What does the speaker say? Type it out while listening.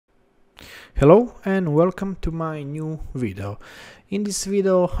Hello and welcome to my new video. In this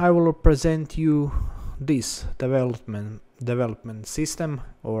video I will present you this development system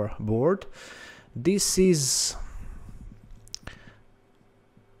or board. This is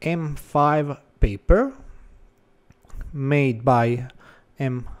M5Paper made by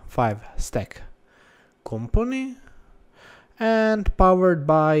M5Stack company and powered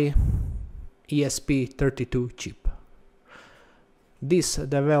by ESP32 chip. This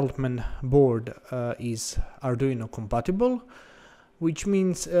development board is Arduino compatible, which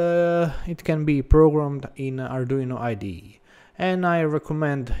means it can be programmed in Arduino IDE, and I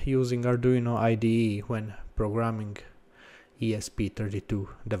recommend using Arduino IDE when programming ESP32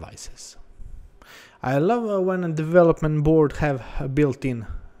 devices. I love when a development board have a built-in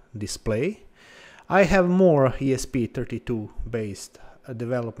display. I have more ESP32 based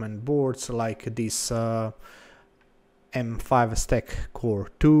development boards like this M5Stack Core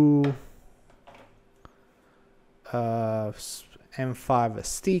 2, M5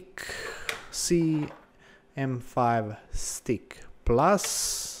 Stick C, M5 Stick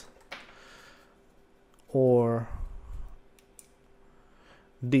Plus, or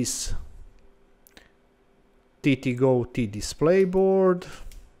this TTGO T display board,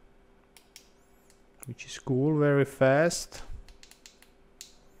 which is cool, very fast.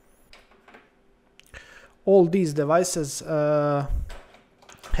 All these devices have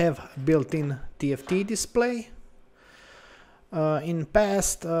built-in TFT display. In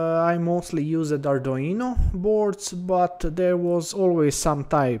past I mostly used Arduino boards, but there was always some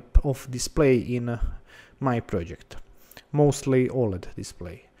type of display in my project, mostly OLED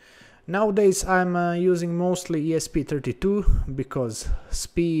display. Nowadays I'm using mostly ESP32 because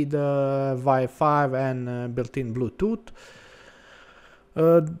speed, Wi-Fi and built-in Bluetooth.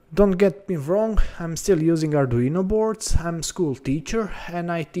 Don't get me wrong, I'm still using Arduino boards. I'm school teacher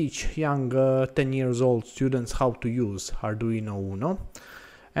and I teach young 10 years old students how to use Arduino Uno.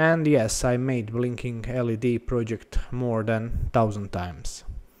 And yes, I made blinking LED project more than 1000 times.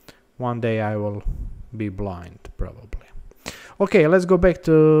 One day I will be blind, probably. Okay, let's go back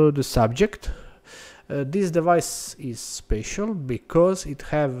to the subject. This device is special because it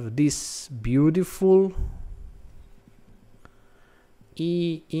have this beautiful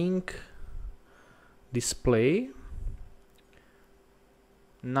EInk display,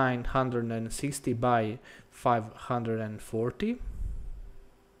 960 by 540,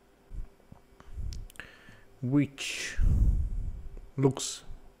 which looks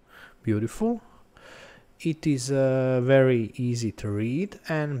beautiful. It is very easy to read,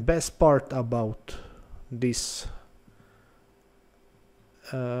 and best part about this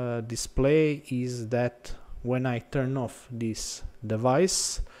display is that when I turn off this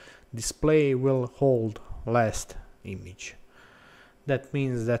device, display will hold last image. That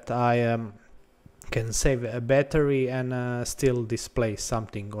means that I can save a battery and still display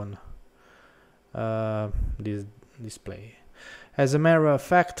something on this display. As a matter of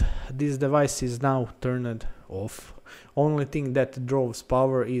fact, this device is now turned off. Only thing that draws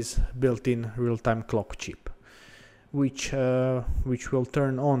power is built-in real-time clock chip, which will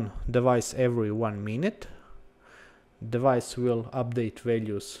turn on device every 1 minute. Device will update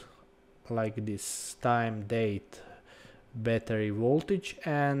values like this: time, date, battery voltage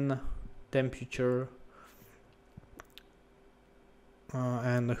and temperature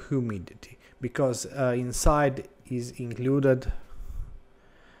and humidity, because inside is included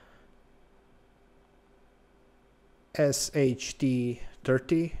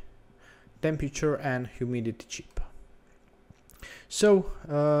SHT30 temperature and humidity chip. So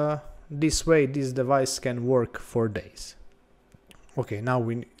this way this device can work for days. Okay, now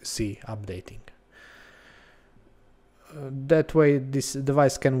we see updating. That way this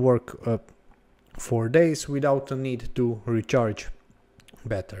device can work for days without the need to recharge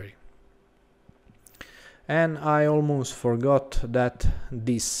battery. And I almost forgot that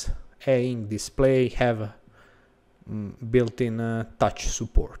this EInk display have built-in touch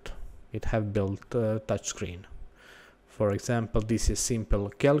support. It have built touch screen. For example, this is simple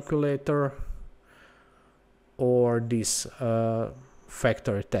calculator, or this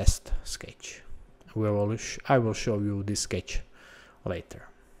factory test sketch. I will show you this sketch later.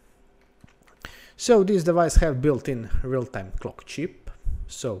 So this device have built-in real-time clock chip,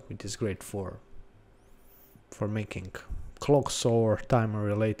 so it is great for making clocks or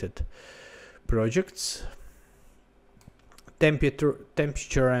time-related projects.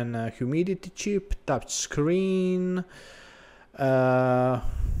 Temperature and humidity chip, touch screen, around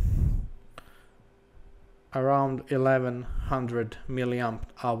 1100 milliamp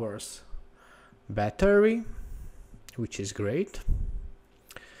hours battery, which is great.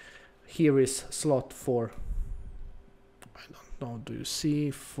 Here is slot for, I don't know, do you see,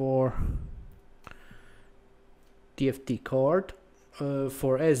 for TFT card,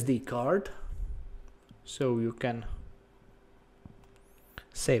 for SD card, so you can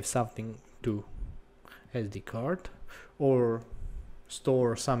save something to SD card or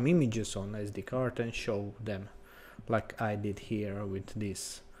store some images on SD card and show them, like I did here with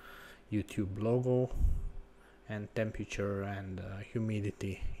this YouTube logo and temperature and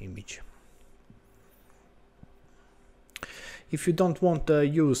humidity image. If you don't want to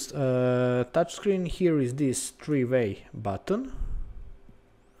use touchscreen, here is this three-way button,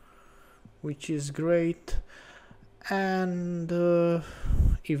 which is great. And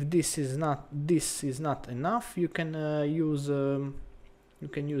if this is not enough, you can use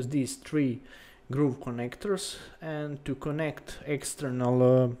these three groove connectors and to connect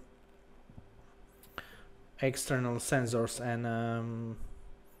external sensors and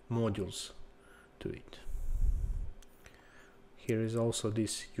modules to it. Here is also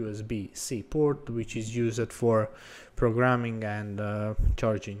this USB-C port, which is used for programming and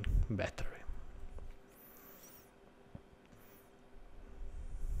charging battery.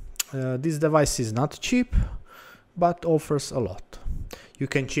 This device is not cheap, but offers a lot. You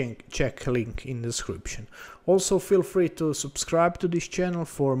can check link in the description. Also, feel free to subscribe to this channel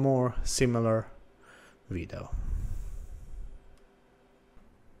for more similar video.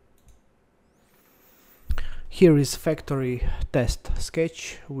 Here is factory test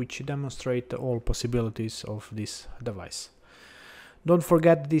sketch, which demonstrates all possibilities of this device. Don't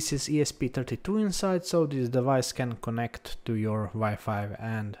forget this is ESP32 inside, so this device can connect to your Wi-Fi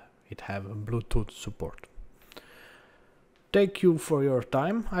and it have Bluetooth support. Thank you for your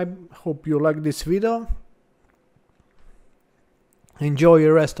time. I hope you like this video. Enjoy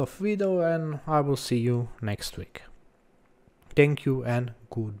the rest of video and I will see you next week. Thank you and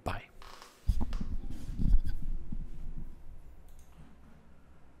goodbye.